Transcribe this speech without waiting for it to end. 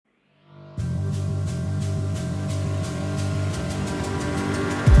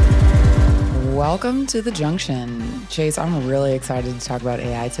Welcome to The Junction. Chase, I'm really excited to talk about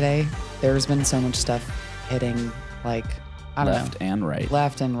AI today. There's been so much stuff hitting, left and right.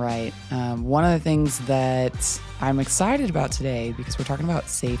 Left and right. One of the things that I'm excited about today, because we're talking about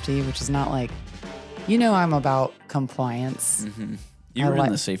safety, which is not I'm about compliance. Mm-hmm. You were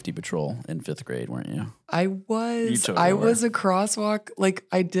in the safety patrol in 5th grade, weren't you? I was. I was a crosswalk.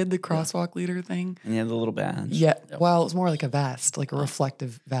 I did the crosswalk leader thing. And you had the little badge. Yeah. Yep. Well, it was more like a vest, like a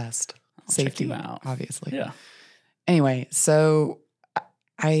reflective vest. Safety, check you out. Obviously. Yeah. Anyway, so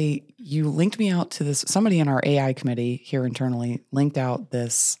you linked me out to this. Somebody in our AI committee here internally linked out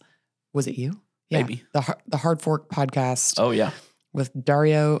this. Was it you? Yeah. Maybe. The Hard Fork podcast. Oh, yeah. With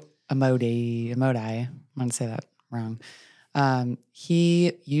Dario Amodei. I'm going to say that wrong.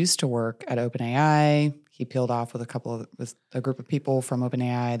 He used to work at OpenAI. He peeled off with a group of people from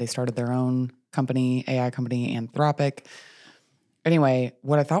OpenAI. They started their own company, AI company, Anthropic. Anyway,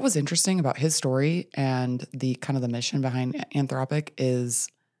 what I thought was interesting about his story and the kind of the mission behind Anthropic is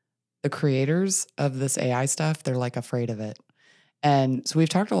the creators of this AI stuff, they're afraid of it. And so we've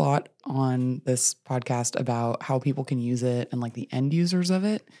talked a lot on this podcast about how people can use it and the end users of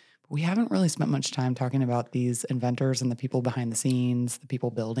it. But we haven't really spent much time talking about these inventors and the people behind the scenes, the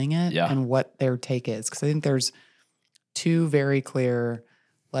people building it, and what their take is. Because I think there's two very clear,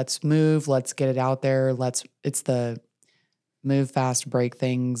 let's move, let's get it out there, it's the move fast, break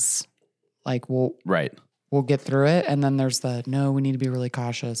things, we'll get through it. And then there's no, we need to be really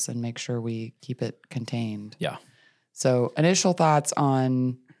cautious and make sure we keep it contained. Yeah. So initial thoughts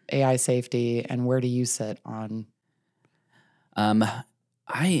on AI safety and where do you sit on?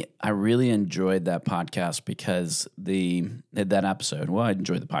 I really enjoyed that podcast because that episode, well, I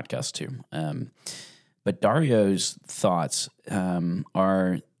enjoyed the podcast too. But Dario's thoughts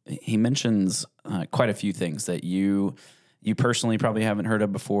he mentions quite a few things that you personally probably haven't heard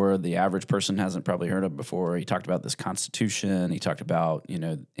of before. The average person hasn't probably heard of before. He talked about this constitution. He talked about,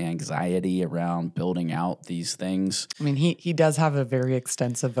 anxiety around building out these things. I mean, he does have a very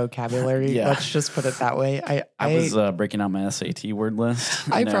extensive vocabulary. Yeah. Let's just put it that way. I was breaking out my SAT word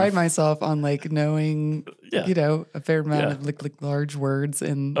list. I pride myself on knowing, a fair amount of large words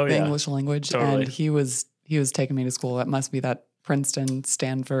in the English language. Totally. And he was taking me to school. That must be that Princeton,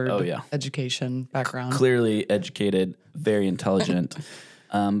 Stanford education background. Clearly educated, very intelligent.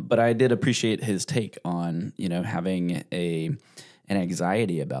 But I did appreciate his take on, having an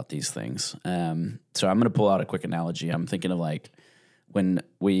anxiety about these things. So I'm going to pull out a quick analogy. I'm thinking of when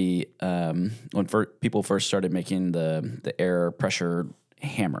people first started making the air pressure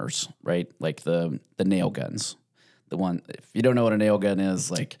hammers, right? The nail guns. The one, if you don't know what a nail gun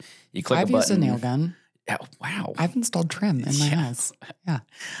is, you click a button. I've used a nail gun. Yeah, wow. I've installed trim in my house. Yeah.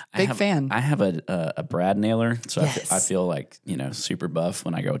 Big fan. I have a Brad nailer, so I feel super buff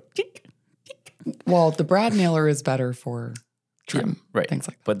when I go tick, tick. Well, the Brad nailer is better for trim, right? Things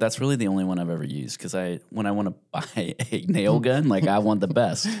like that. But that's really the only one I've ever used because when I want to buy a nail gun, I want the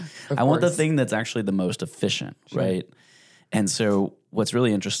best. I want the thing that's actually the most efficient, right? And so what's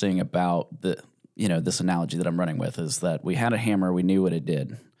really interesting about this analogy that I'm running with is that we had a hammer, we knew what it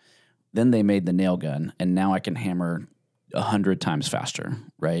did. Then they made the nail gun, and now I can hammer 100 times faster,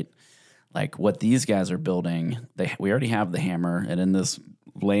 right? What these guys are building, we already have the hammer, and in this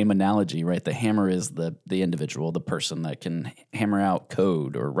lame analogy, right, the hammer is the individual, the person that can hammer out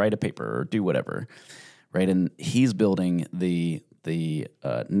code or write a paper or do whatever, right? And he's building the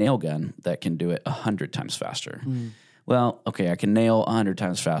nail gun that can do it 100 times faster. Well, okay, I can nail 100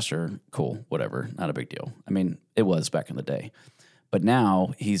 times faster. Cool, whatever, not a big deal. I mean, it was back in the day. But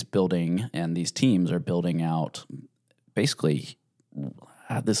now he's building, and these teams are building out basically,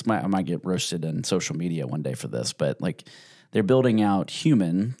 I might get roasted in social media one day for this, but they're building out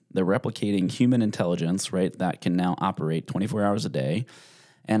they're replicating human intelligence, right, that can now operate 24 hours a day,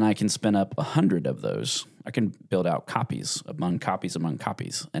 and I can spin up 100 of those. I can build out copies among copies,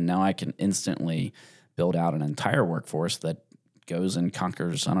 and now I can instantly build out an entire workforce that goes and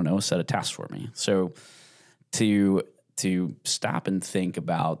conquers, a set of tasks for me. So to stop and think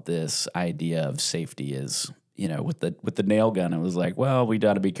about this idea of safety is, with the nail gun, it was well, we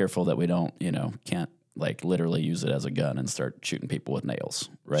got to be careful that we don't, can't literally use it as a gun and start shooting people with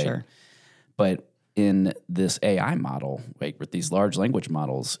nails, right? Sure. But in this AI model, with these large language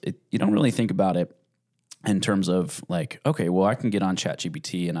models, you don't really think about it in terms of okay, well, I can get on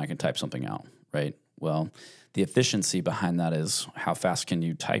ChatGPT and I can type something out, right? Well, the efficiency behind that is how fast can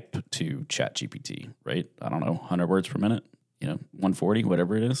you type to ChatGPT, right? I don't know, 100 words per minute, 140,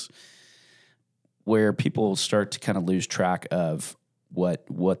 whatever it is. Where people start to kind of lose track of what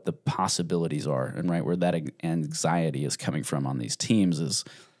the possibilities are, and right where that anxiety is coming from on these teams is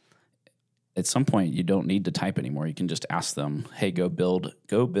at some point you don't need to type anymore. You can just ask them, hey, go build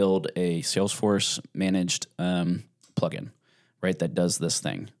a Salesforce managed plugin, right, that does this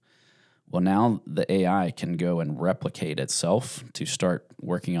thing. Well, now the AI can go and replicate itself to start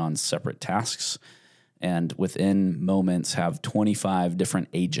working on separate tasks, and within moments have 25 different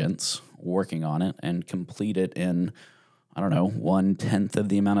agents working on it and complete it in, I don't know, 1/10 of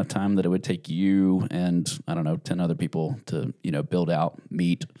the amount of time that it would take you and, I don't know, 10 other people to, build out,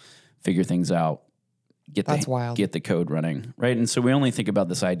 meet, figure things out, That's wild. Get the code running, right? And so we only think about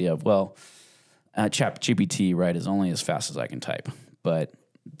this idea of, well, ChatGPT, right, is only as fast as I can type. But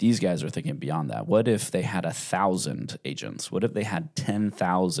these guys are thinking beyond that. What if they had 1,000 agents? What if they had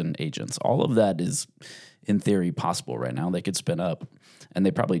 10,000 agents? All of that is, in theory, possible right now. They could spin up, and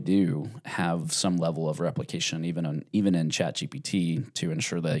they probably do have some level of replication, even in ChatGPT, to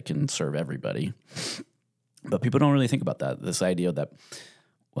ensure that it can serve everybody. But people don't really think about that. This idea that,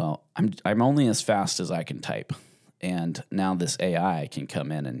 well, I'm only as fast as I can type, and now this AI can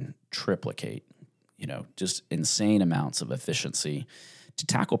come in and triplicate, just insane amounts of efficiency to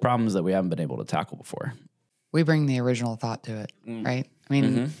tackle problems that we haven't been able to tackle before. We bring the original thought to it, right? I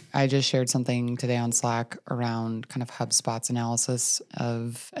mean, I just shared something today on Slack around kind of HubSpot's analysis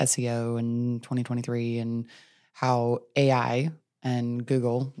of SEO in 2023 and how AI and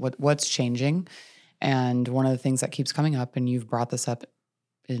Google, what's changing. And one of the things that keeps coming up, and you've brought this up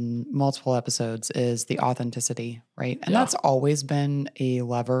in multiple episodes, is the authenticity, right? And that's always been a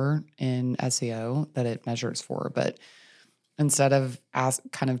lever in SEO that it measures for. But instead of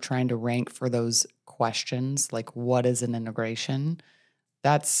kind of trying to rank for those questions, like what is an integration,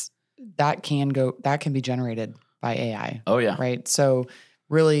 that can be generated by AI. Oh yeah. Right. So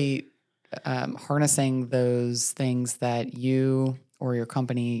really harnessing those things that you or your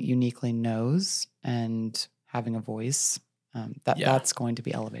company uniquely knows and having a voice, that's going to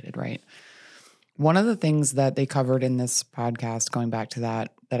be elevated, right? One of the things that they covered in this podcast, going back to that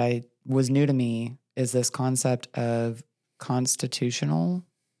I was new to me, is this concept of constitutional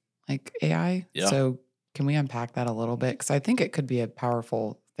AI. Yeah. So can we unpack that a little bit? Because I think it could be a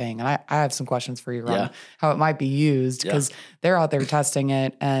powerful thing. And I have some questions for you around how it might be used, because they're out there testing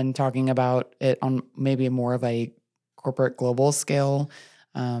it and talking about it on maybe more of a corporate global scale.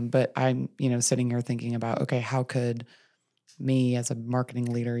 But I'm, sitting here thinking about, okay, how could me as a marketing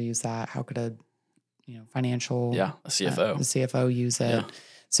leader use that? How could a financial a CFO the CFO use it? Yeah.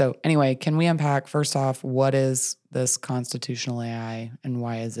 So anyway, can we unpack, first off, what is this constitutional AI and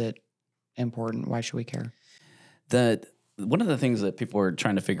why is it important? Why should we care? One of the things that people are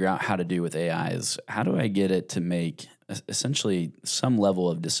trying to figure out how to do with AI is, how do I get it to make essentially some level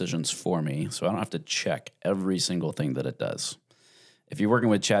of decisions for me so I don't have to check every single thing that it does? If you're working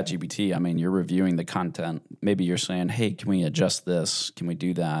with ChatGPT, I mean, you're reviewing the content. Maybe you're saying, hey, can we adjust this? Can we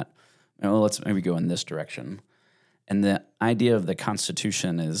do that? Well, let's maybe go in this direction. And the idea of the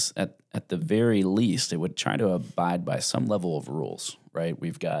Constitution is, at the very least, it would try to abide by some level of rules, right?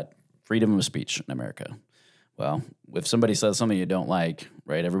 We've got freedom of speech in America. Well, if somebody says something you don't like,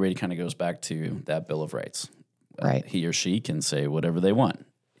 right, everybody kind of goes back to that Bill of Rights. Right. He or she can say whatever they want,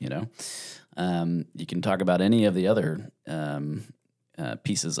 You can talk about any of the other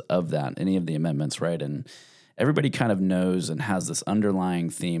pieces of that, any of the amendments, right? And everybody kind of knows and has this underlying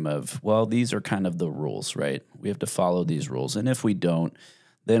theme of, well, these are kind of the rules, right? We have to follow these rules. And if we don't,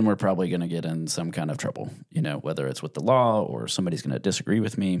 then we're probably going to get in some kind of trouble, whether it's with the law or somebody's going to disagree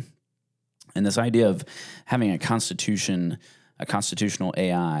with me. And this idea of having a constitutional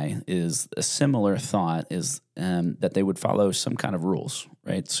AI is a similar thought, is that they would follow some kind of rules,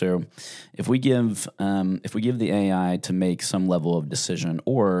 right? So if we give the AI to make some level of decision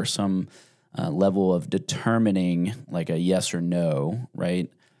or some level of determining, like a yes or no,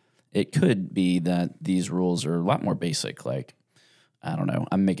 right? It could be that these rules are a lot more basic. Like, I don't know,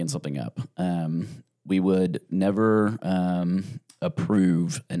 I'm making something up. We would never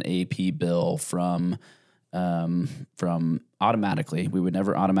approve an AP bill from automatically. We would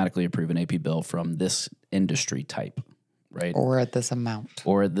never automatically approve an AP bill from this industry type, right? Or at this amount.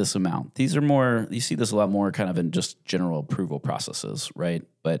 These are more, you see this a lot more kind of in just general approval processes, right?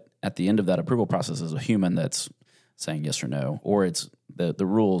 But at the end of that approval process is a human that's saying yes or no, or it's the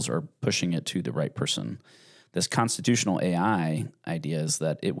rules are pushing it to the right person. This constitutional AI idea is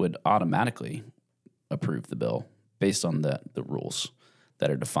that it would automatically approve the bill based on the rules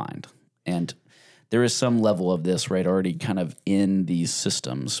that are defined. And there is some level of this, right, already kind of in these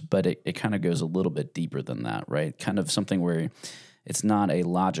systems, but it kind of goes a little bit deeper than that, right? Kind of something where it's not a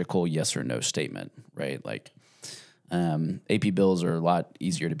logical yes or no statement, right? Like AP bills are a lot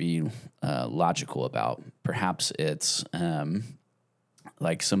easier to be logical about. Perhaps it's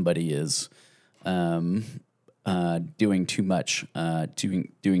like somebody is doing too much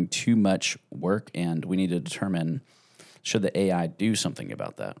work, and we need to determine, should the AI do something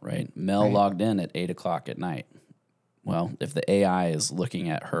about that, right? Mel logged in at 8:00 at night. Well, if the AI is looking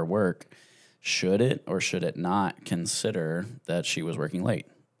at her work, should it or should it not consider that she was working late?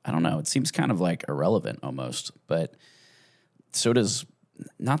 I don't know. It seems kind of like irrelevant almost, but so does,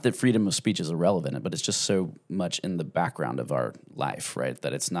 not that freedom of speech is irrelevant, but it's just so much in the background of our life, right?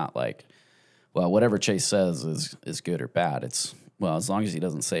 That it's not like, well, whatever Chase says is good or bad. It's, well, as long as he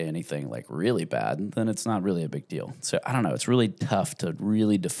doesn't say anything like really bad, then it's not really a big deal. So I don't know. It's really tough to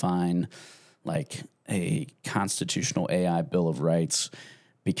really define like a constitutional AI Bill of Rights,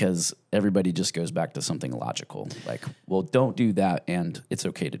 because everybody just goes back to something logical. Like, well, don't do that, and it's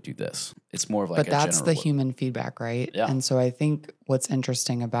okay to do this. It's more of like, but that's the human feedback, right? Yeah. And so I think what's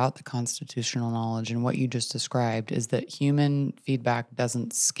interesting about the constitutional knowledge and what you just described is that human feedback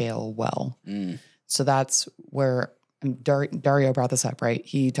doesn't scale well. So that's where Dario brought this up, right?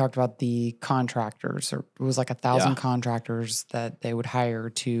 He talked about the contractors, or it was like 1,000 contractors that they would hire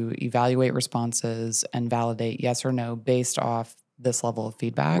to evaluate responses and validate yes or no based off this level of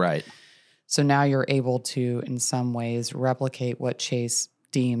feedback. Right. So now you're able to, in some ways, replicate what Chase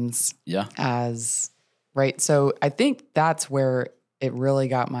deems as right. So I think that's where it really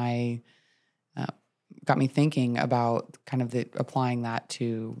got me thinking about kind of applying that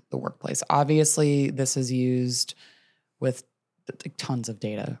to the workplace. Obviously, this is used with tons of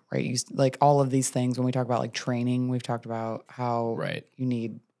data, right? Like all of these things, when we talk about like training, we've talked about how you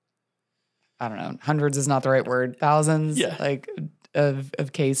need, I don't know, hundreds is not the right word, thousands like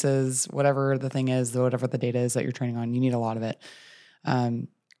of cases, whatever the thing is, whatever the data is that you're training on, you need a lot of it.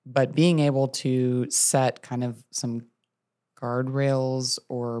 But being able to set kind of some guardrails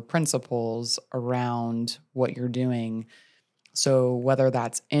or principles around what you're doing. So whether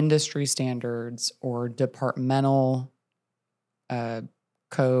that's industry standards or departmental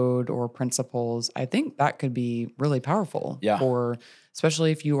code or principles, I think that could be really powerful for,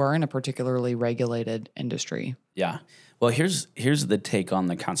 especially if you are in a particularly regulated industry. Yeah. Well, here's the take on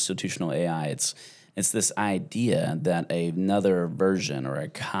the constitutional AI. It's this idea that another version or a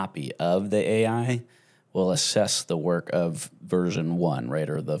copy of the AI will assess the work of version 1, right,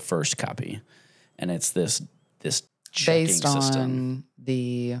 or the first copy, and it's this checking based system, on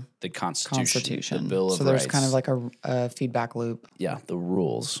the Constitution, the Bill of so there's Rights. kind of like a feedback loop. Yeah, the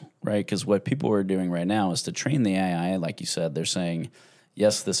rules, right? Because what people are doing right now is to train the AI, like you said, they're saying,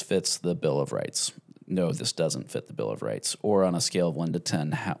 yes, this fits the Bill of Rights. No, this doesn't fit the Bill of Rights. Or on a scale of 1 to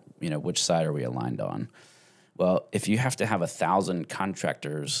 10, which side are we aligned on? Well, if you have to have 1,000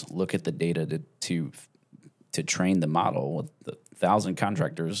 contractors look at the data to train the model, the 1,000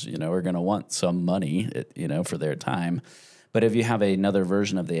 contractors, are going to want some money, for their time. But if you have another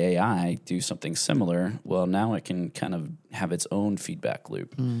version of the AI do something similar, well, now it can kind of have its own feedback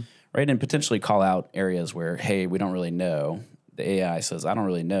loop, right? And potentially call out areas where, hey, we don't really know. The AI says, I don't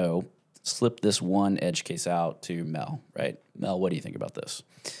really know. Slip this one edge case out to Mel, right? Mel, what do you think about this?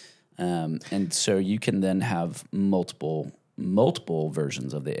 And so you can then have multiple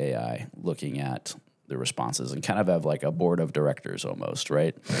versions of the AI looking at the responses and kind of have like a board of directors almost,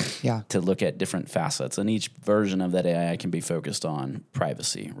 right? Yeah. To look at different facets. And each version of that AI can be focused on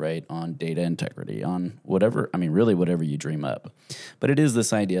privacy, right? On data integrity, on whatever you dream up. But it is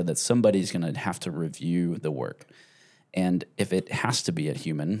this idea that somebody's going to have to review the work. And if it has to be a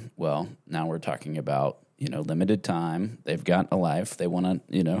human, well, now we're talking about, limited time. They've got a life. They want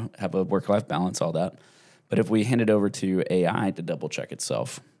to, have a work-life balance, all that. But if we hand it over to AI to double-check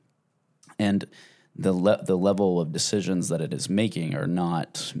itself, and the level of decisions that it is making are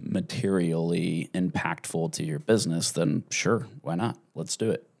not materially impactful to your business, then sure, why not? Let's do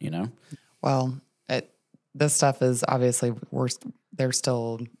it, Well, this stuff is obviously, they're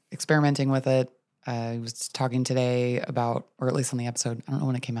still experimenting with it. I was talking today about, or at least on the episode, I don't know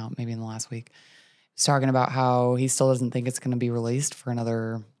when it came out, maybe in the last week. He's talking about how he still doesn't think it's going to be released for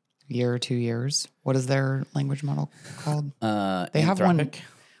another year or 2 years. What is their language model called? They have one.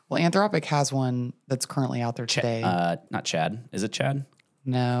 Well, Anthropic has one that's currently out there today. Not Chad. Is it Chad?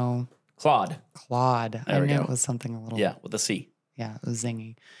 No. Claude. I knew it was something a little. Yeah, with a C. Yeah, it was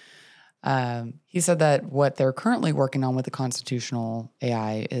zingy. He said that what they're currently working on with the constitutional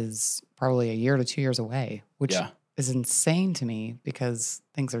AI is probably a year to 2 years away, which is insane to me because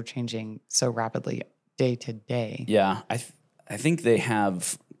things are changing so rapidly day to day. Yeah, I think they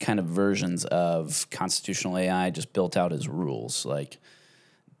have kind of versions of constitutional AI just built out as rules, like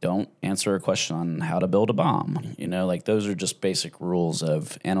don't answer a question on how to build a bomb. Like those are just basic rules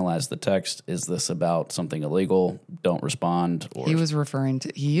of analyze the text. Is this about something illegal? don't respond. Or he was referring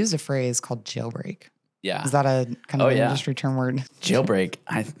to, he used a phrase called jailbreak. Yeah. Is that a kind of an industry term word? Jailbreak.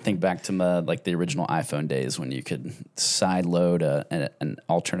 I think back to like the original iPhone days when you could side load an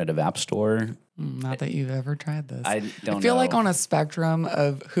alternative app store. Not that you've ever tried this. I feel like on a spectrum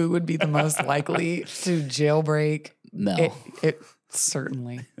of who would be the most likely to jailbreak. No. It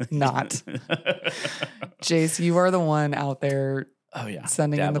certainly not. Jace, you are the one out there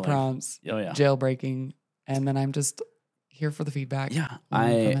sending in the prompts, jailbreaking, and then I'm just here for the feedback. Yeah,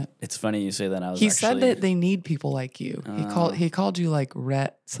 it's funny you say that. He said that they need people like you. He called you like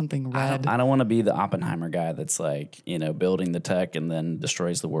red. I don't want to be the Oppenheimer guy that's like, building the tech and then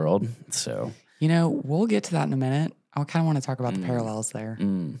destroys the world. So we'll get to that in a minute. I kind of want to talk about the parallels there.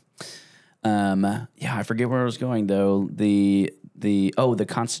 I forget where I was going though. The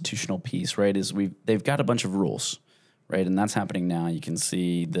constitutional piece, right? They've got a bunch of rules. Right, and that's happening now. You can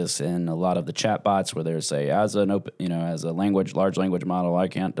see this in a lot of the chat bots where they say, as a large language model, I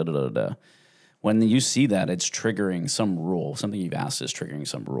can't da da da da. When you see that, it's triggering some rule. Something you've asked is triggering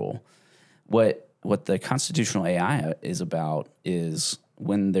some rule. What the constitutional AI is about is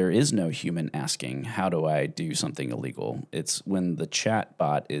when there is no human asking, how do I do something illegal? It's when the chat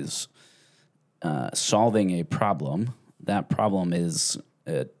bot is solving a problem. That problem is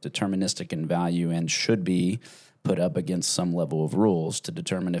deterministic in value and should be put up against some level of rules to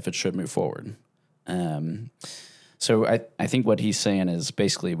determine if it should move forward. So I think what he's saying is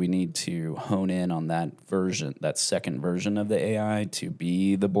basically we need to hone in on that second version of the AI to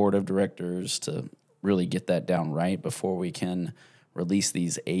be the board of directors to really get that down right before we can release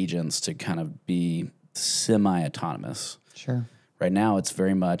these agents to kind of be semi-autonomous. Sure. Right now, it's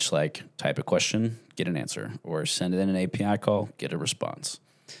very much like type a question, get an answer, or send in an API call, get a response.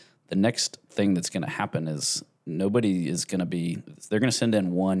 The next thing that's going to happen is they're going to send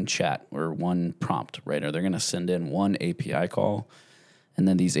in one chat or one prompt, right? Or they're going to send in one API call, and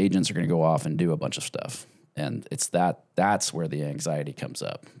then these agents are going to go off and do a bunch of stuff. And that's where the anxiety comes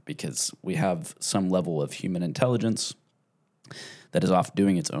up because we have some level of human intelligence that is off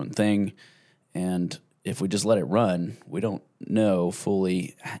doing its own thing. And if we just let it run, we don't know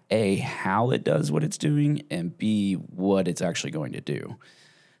fully, A, how it does what it's doing, and B, what it's actually going to do.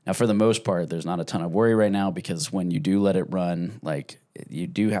 Now, for the most part, there's not a ton of worry right now because when you do let it run, like you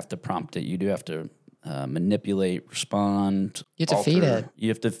do have to prompt it, you do have to manipulate, respond. You have to feed it. You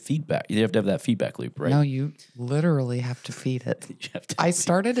have to feedback. You have to have that feedback loop, right? No, you literally have to feed it. I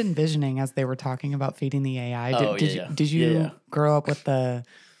started envisioning as they were talking about feeding the AI. Did you grow up with the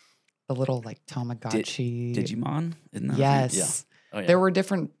little like Tamagotchi? Digimon? Isn't that yes. Yeah. Oh, yeah. There were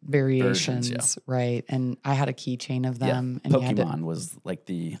different variations, right? And I had a keychain of them. Yeah. And Pokemon was like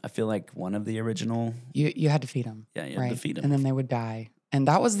I feel like one of the original. You had to feed them. Yeah, you had to feed them. And then they would die. And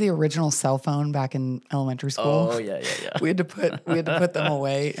that was the original cell phone back in elementary school. Oh, yeah. we had to put them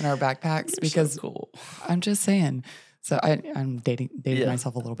away in our backpacks because so cool. I'm just saying. So I'm dating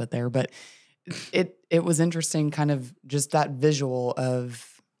myself a little bit there, but it was interesting kind of just that visual of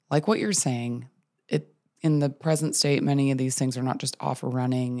like what you're saying. In the present state, many of these things are not just off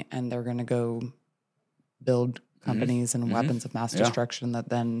running and they're going to go build companies and weapons of mass destruction that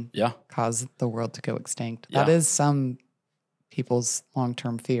then cause the world to go extinct. Yeah. That is some people's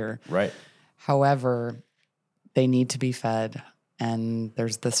long-term fear. Right. However, they need to be fed and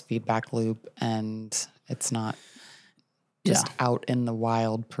there's this feedback loop and it's not just out in the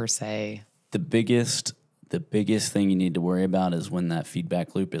wild per se. The biggest thing you need to worry about is when that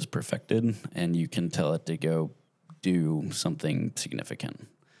feedback loop is perfected and you can tell it to go do something significant.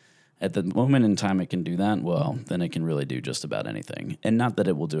 At the moment in time it can do that, well, then it can really do just about anything. And not that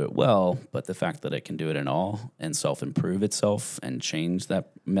it will do it well, but the fact that it can do it in all and self-improve itself and change that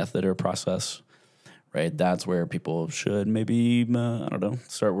method or process, right? That's where people should maybe,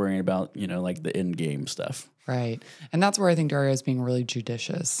 start worrying about, like the end game stuff. Right. And that's where I think Dario is being really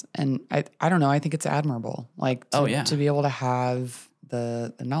judicious. And I don't know, I think it's admirable. Like to be able to have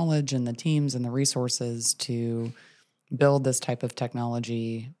the knowledge and the teams and the resources to build this type of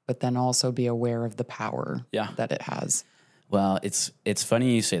technology, but then also be aware of the power that it has. Well, it's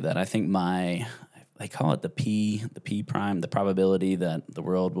funny you say that. I think they call it the P prime, the probability that the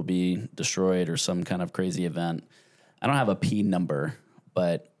world will be destroyed or some kind of crazy event. I don't have a P number,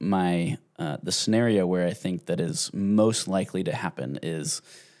 but the scenario where I think that is most likely to happen is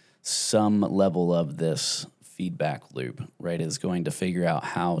some level of this feedback loop, right, is going to figure out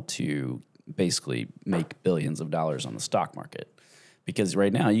how to basically make billions of dollars on the stock market. Because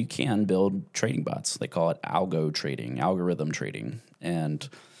right now you can build trading bots. They call it algorithm trading. And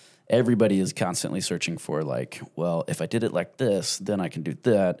everybody is constantly searching for like, well, if I did it like this, then I can do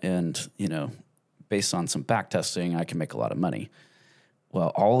that. And, based on some back testing, I can make a lot of money. Well,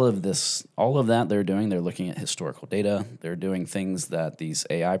 all of that they're doing, they're looking at historical data. They're doing things that these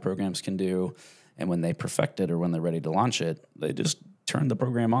AI programs can do. And when they perfect it or when they're ready to launch it, they just turn the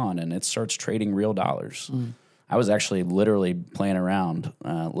program on and it starts trading real dollars. I was actually literally playing around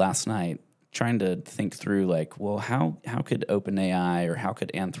last night trying to think through like, well, how could OpenAI or how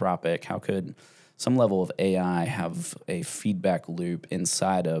could Anthropic, how could some level of AI have a feedback loop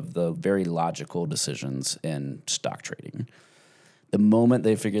inside of the very logical decisions in stock trading? The moment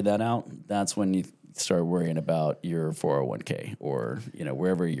they figure that out, that's when you start worrying about your 401k or,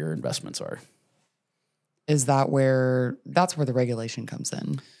 wherever your investments are. Is that's where the regulation comes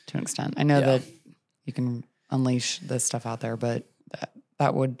in to an extent? I know that you can unleash this stuff out there, but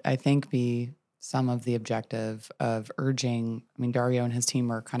that would, I think, be some of the objective of urging. I mean, Dario and his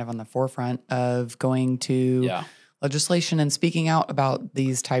team are kind of on the forefront of going to legislation and speaking out about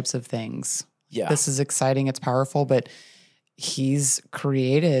these types of things. Yeah. This is exciting. It's powerful, but he's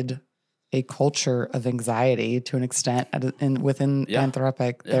created a culture of anxiety to an extent within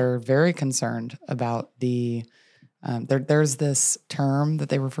Anthropic. Yeah. They're very concerned about there's this term that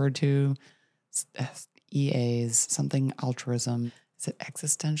they referred to, EAs, something altruism. Is it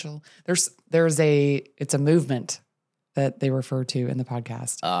existential? It's a movement that they refer to in the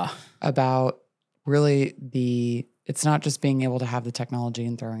podcast about really it's not just being able to have the technology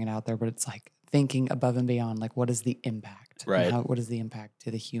and throwing it out there, but it's like thinking above and beyond, like what is the impact? Right. What is the impact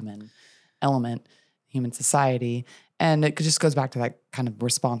to the human element, human society? And it just goes back to that kind of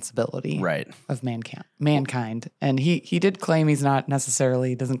responsibility of mankind. And he did claim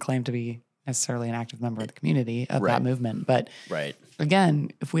doesn't claim to be necessarily an active member of the community of that movement. But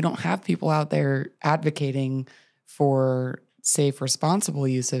again, if we don't have people out there advocating for safe, responsible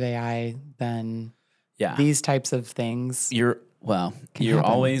use of AI, then these types of things You're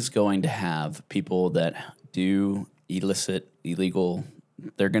always going to have people that do illegal.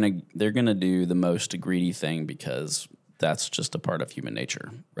 They're gonna do the most greedy thing because that's just a part of human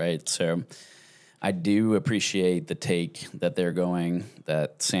nature, right? So I do appreciate the take that they're going,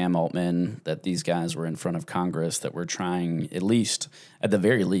 that Sam Altman, that these guys were in front of Congress, that we're trying, at the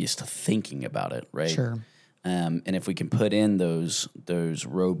very least, thinking about it, right? Sure. And if we can put in those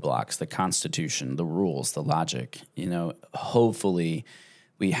roadblocks, the Constitution, the rules, the logic, hopefully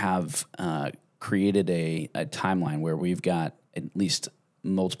we have created a timeline where we've got at least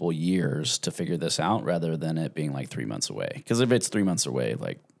multiple years to figure this out rather than it being like 3 months away. Because if it's 3 months away,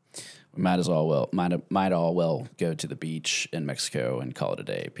 like we might all well go to the beach in Mexico and call it a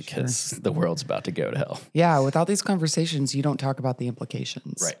day because the world's about to go to hell. Yeah, without these conversations, you don't talk about the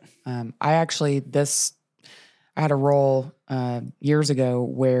implications. Right. I had a role years ago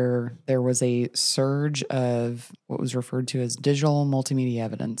where there was a surge of what was referred to as digital multimedia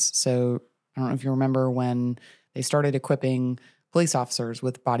evidence. So I don't know if you remember when they started equipping police officers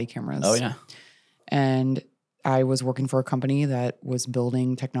with body cameras. Oh, yeah. And I was working for a company that was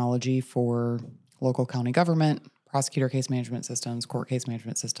building technology for local county government, prosecutor case management systems, court case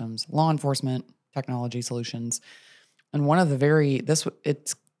management systems, law enforcement technology solutions. And one of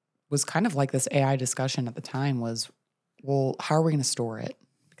it was kind of like this AI discussion at the time was, well, how are we going to store it?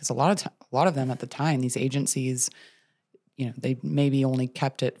 Because a lot of them at the time, these agencies, they maybe only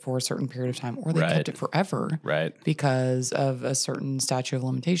kept it for a certain period of time, or they kept it forever, because of a certain statute of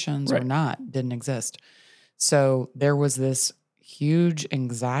limitations or didn't exist. So there was this huge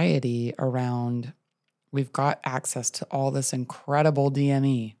anxiety around, we've got access to all this incredible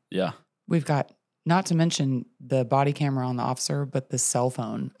DME. Yeah. We've got, not to mention the body camera on the officer, but the cell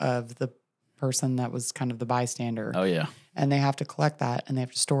phone of the person that was kind of the bystander. Oh, yeah. And they have to collect that and they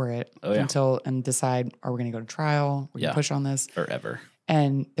have to store it and decide, are we going to go to trial? We're going to push on this? Forever.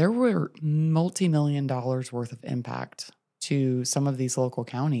 And there were multi-million dollars worth of impact to some of these local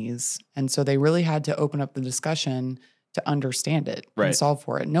counties. And so they really had to open up the discussion to understand it and solve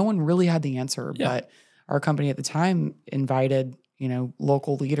for it. No one really had the answer, but our company at the time invited,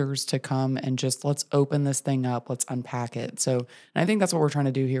 local leaders to come and just, let's open this thing up. Let's unpack it. So, and I think that's what we're trying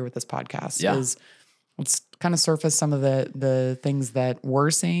to do here with this podcast is let's kind of surface some of the things that we're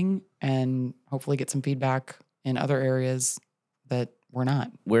seeing and hopefully get some feedback in other areas that we're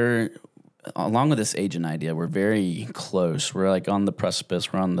not. Along with this agent idea, we're very close. We're like on the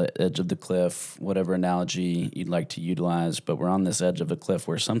precipice. We're on the edge of the cliff, whatever analogy you'd like to utilize, but we're on this edge of a cliff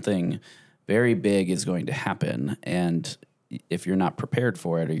where something very big is going to happen. And if you're not prepared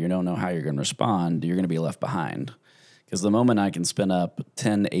for it or you don't know how you're going to respond, you're going to be left behind. Because the moment I can spin up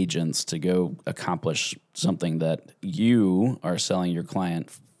 10 agents to go accomplish something that you are selling your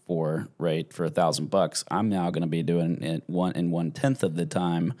client for $1,000, I'm now going to be doing it in 1/10 of the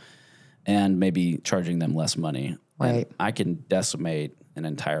time and maybe charging them less money. Right. And I can decimate an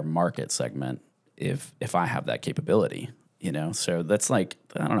entire market segment if I have that capability, you know? So that's like,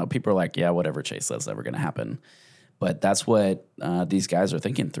 I don't know, people are like, yeah, whatever, Chase, that's never going to happen. But that's what these guys are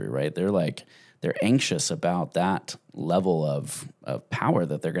thinking through, right? They're like, they're anxious about that level of power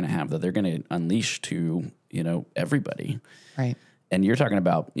that they're going to have, that they're going to unleash to, you know, everybody. Right. And you're talking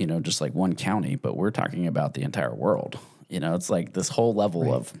about, you know, just like one county, but we're talking about the entire world. You know, it's like this whole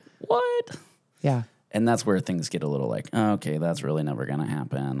level of what? Yeah. And that's where things get a little like, oh, okay, that's really never going to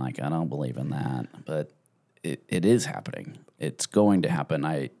happen. Like, I don't believe in that. But it is happening. It's going to happen.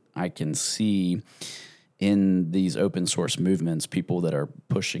 I can see in these open source movements people that are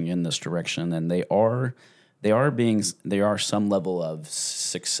pushing in this direction, and they are some level of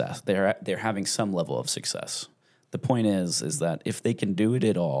success. They're having some level of success. The point is that if they can do it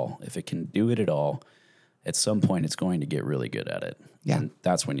at all, at some point it's going to get really good at it. Yeah. And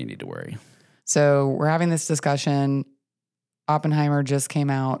that's when you need to worry. So we're having this discussion. Oppenheimer just came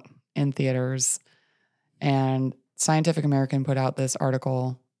out in theaters, and Scientific American put out this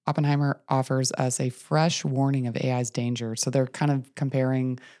article. Oppenheimer offers us a fresh warning of AI's danger. So they're kind of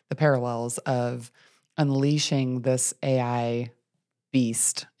comparing the parallels of unleashing this AI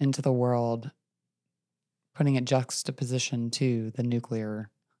beast into the world, putting it juxtaposition to the nuclear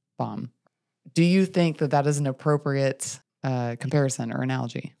bomb. Do you think that that is an appropriate comparison or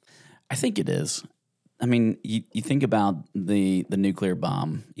analogy? I think it is. I mean, you think about the nuclear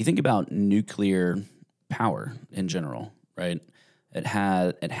bomb. You think about nuclear power in general, right? It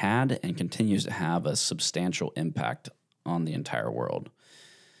had and continues to have a substantial impact on the entire world.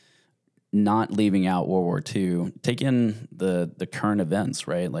 Not leaving out World War II, take in the current events,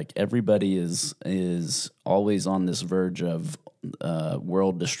 right? Like everybody is always on this verge of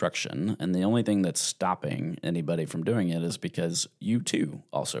world destruction, and the only thing that's stopping anybody from doing it is because you too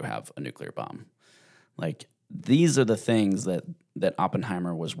also have a nuclear bomb. Like these are the things that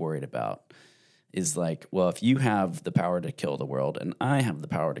Oppenheimer was worried about. Is like, well, if you have the power to kill the world and I have the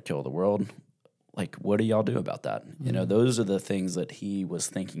power to kill the world, like, what do y'all do about that? Mm-hmm. You know, those are the things that he was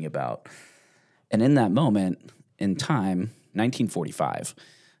thinking about. And in that moment in time, 1945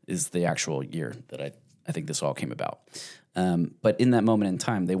 is the actual year that I think this all came about. But in that moment in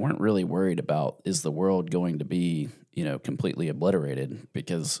time, they weren't really worried about, is the world going to be, you know, completely obliterated?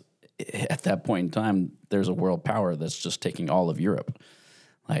 Because at that point in time, there's a world power that's just taking all of Europe.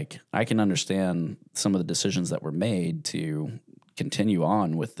 Like, I can understand some of the decisions that were made to continue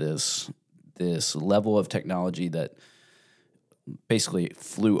on with this level of technology that basically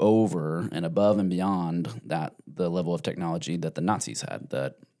flew over and above and beyond that the level of technology that the Nazis had,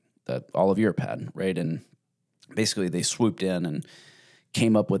 that all of Europe had, right? And basically they swooped in and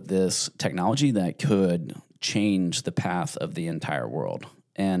came up with this technology that could change the path of the entire world.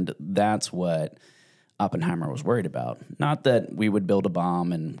 And that's what Oppenheimer was worried about. Not that we would build a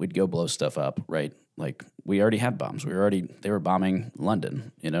bomb and we'd go blow stuff up, right? Like, we already had bombs. They were bombing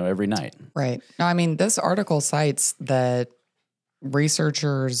London, you know, every night. Right. No, I mean, this article cites that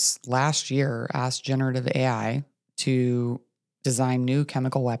researchers last year asked generative AI to design new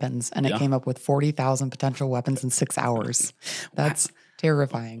chemical weapons, and it came up with 40,000 potential weapons in 6 hours. That's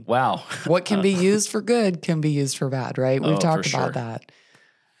terrifying. Wow. What can be used for good can be used for bad, right? We've talked about that.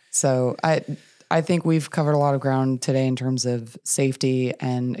 So I think we've covered a lot of ground today in terms of safety,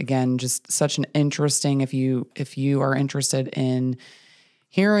 and again, just such an interesting. If you are interested in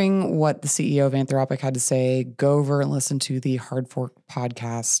hearing what the CEO of Anthropic had to say, go over and listen to the Hard Fork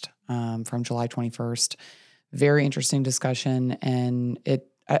podcast from July 21st. Very interesting discussion, and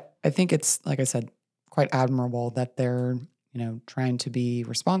I think it's, like I said, quite admirable that they're trying to be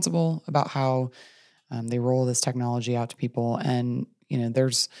responsible about how they roll this technology out to people, and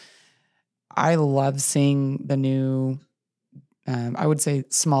I love seeing the new, I would say,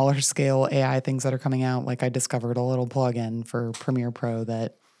 smaller scale AI things that are coming out. Like, I discovered a little plugin for Premiere Pro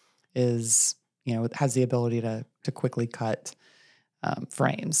that is, it has the ability to quickly cut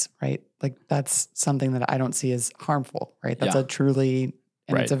frames, right? Like, that's something that I don't see as harmful, right? That's a truly,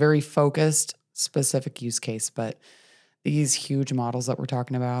 and it's a very focused, specific use case. But these huge models that we're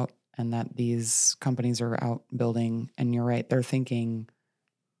talking about and that these companies are out building, and you're right, they're thinking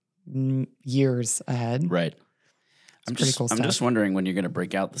years ahead. Right. I'm just wondering when you're going to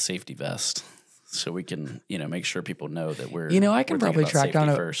break out the safety vest so we can, make sure people know that we're. I can probably track down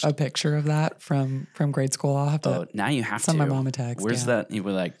a picture of that from grade school. I'll have to. Now you have send to. My mom a text. Where's that? You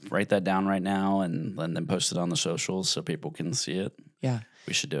would write that down right now and then post it on the socials so people can see it. Yeah.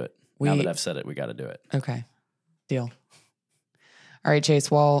 We should do it. Now that I've said it, we got to do it. Okay. Deal. All right, Chase.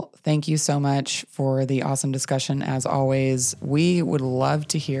 Well, thank you so much for the awesome discussion. As always, we would love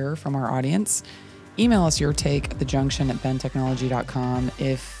to hear from our audience. Email us your take at thejunction@bentechnology.com.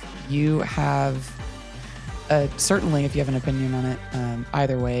 If you have, certainly if you have an opinion on it,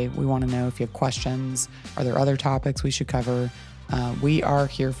 either way, we want to know if you have questions. Are there other topics we should cover? We are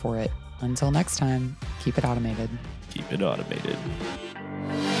here for it. Until next time, keep it automated. Keep it automated.